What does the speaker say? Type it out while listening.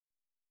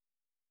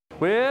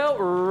Well,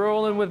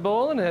 Rollin with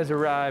Bolen has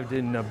arrived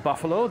in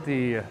Buffalo,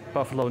 the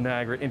Buffalo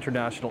Niagara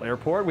International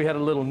Airport. We had a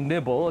little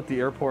nibble at the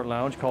airport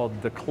lounge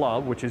called The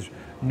Club, which is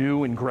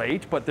new and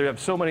great, but they have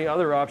so many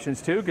other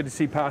options too. Good to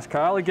see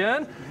Pascal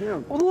again.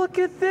 Yeah. Well, look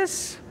at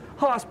this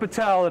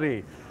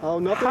hospitality. Oh,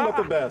 nothing but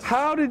the best.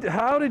 How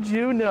did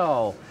you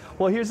know?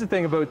 Well, here's the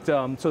thing about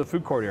so the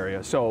food court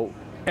area. So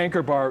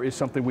Anchor Bar is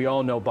something we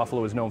all know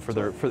Buffalo is known for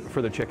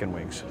their chicken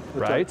wings,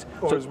 right?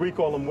 Or so as we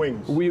call them,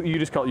 wings. you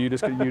just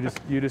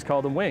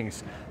call them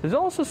wings. There's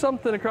also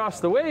something across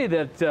the way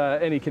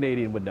that any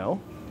Canadian would know.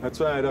 That's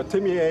right,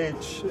 Timmy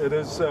H. It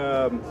is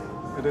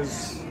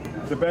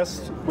the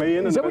best way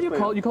in. Is that what you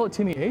call it? You call it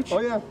Timmy H? Oh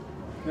yeah,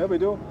 yeah we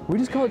do. We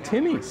just call it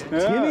Timmy's. Yeah,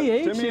 Timmy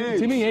H. Timmy H.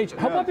 Timmy H.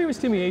 How Yeah. popular is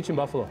Timmy H in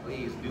Buffalo?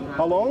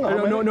 How long?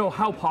 No.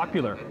 How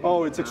popular?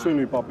 Oh, it's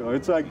extremely popular.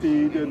 It's like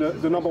the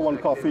 #1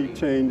 coffee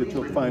chain that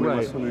you'll find in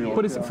Western New York.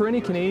 But it's for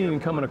any Canadian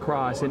coming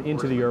across and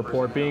into the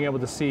airport, being able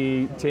to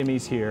see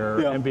Timmy's here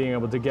and being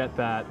able to get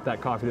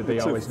that coffee that they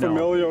always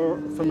know.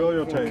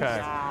 Familiar taste. Okay.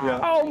 Yeah.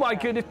 Oh my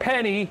goodness,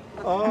 Penny!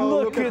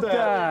 Oh, look at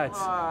that.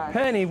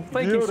 Penny,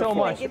 thank you so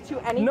much. Can't get you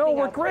anything No,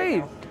 we're else great.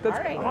 right now. That's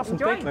All right, awesome.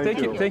 enjoy.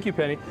 Thank you,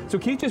 Penny. So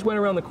Keith just went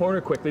around the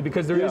corner quickly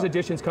because there is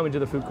additions coming to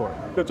the food court.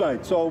 That's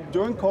right. So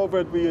during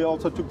COVID, we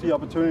also took the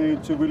opportunity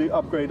to really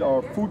upgrade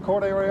our food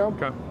court area.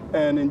 Okay.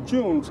 And in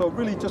June, so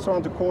really just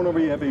around the corner,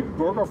 we have a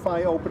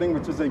BurgerFi opening,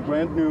 which is a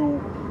brand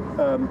new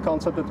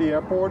concept at the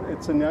airport.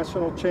 It's a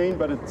national chain,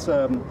 but it's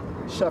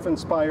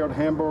chef-inspired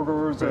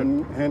hamburgers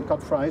and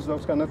hand-cut fries,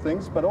 those kind of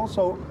things. But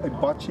also a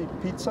Bocce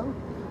Pizza.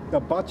 Now,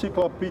 Bocce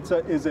Club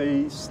Pizza is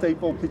a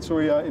staple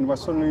pizzeria in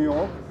Western New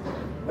York.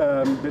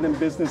 Been in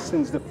business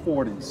since the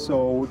 40s,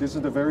 so this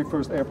is the very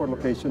first airport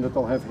location that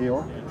they'll have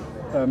here.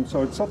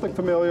 So it's something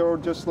familiar,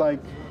 just like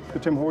the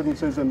Tim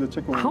Hortons is and the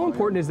chicken. How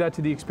important is that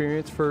to the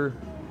experience for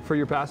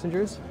your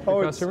passengers,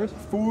 your customers?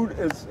 Food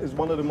is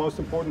one of the most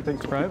important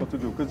things for people to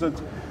do, because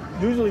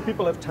usually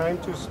people have time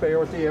to spare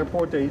at the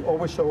airport. They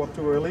always show up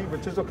too early,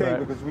 which is okay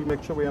because we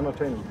make sure we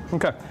entertain them.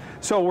 Okay,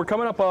 so we're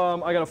coming up,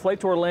 I got a flight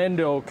to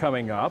Orlando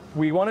coming up.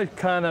 We want to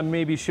kind of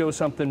maybe show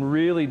something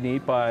really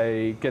neat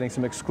by getting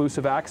some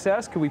exclusive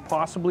access. Could we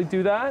possibly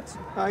do that?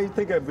 I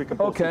think we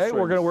can. Okay,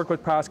 we're going to work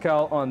with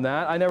Pascal on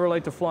that. I never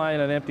like to fly in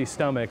an empty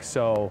stomach,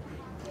 so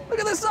look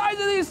at the size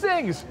of these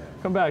things.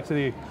 Come back to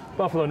the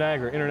Buffalo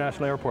Niagara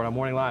International Airport on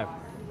Morning Live.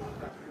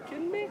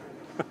 Kidding me?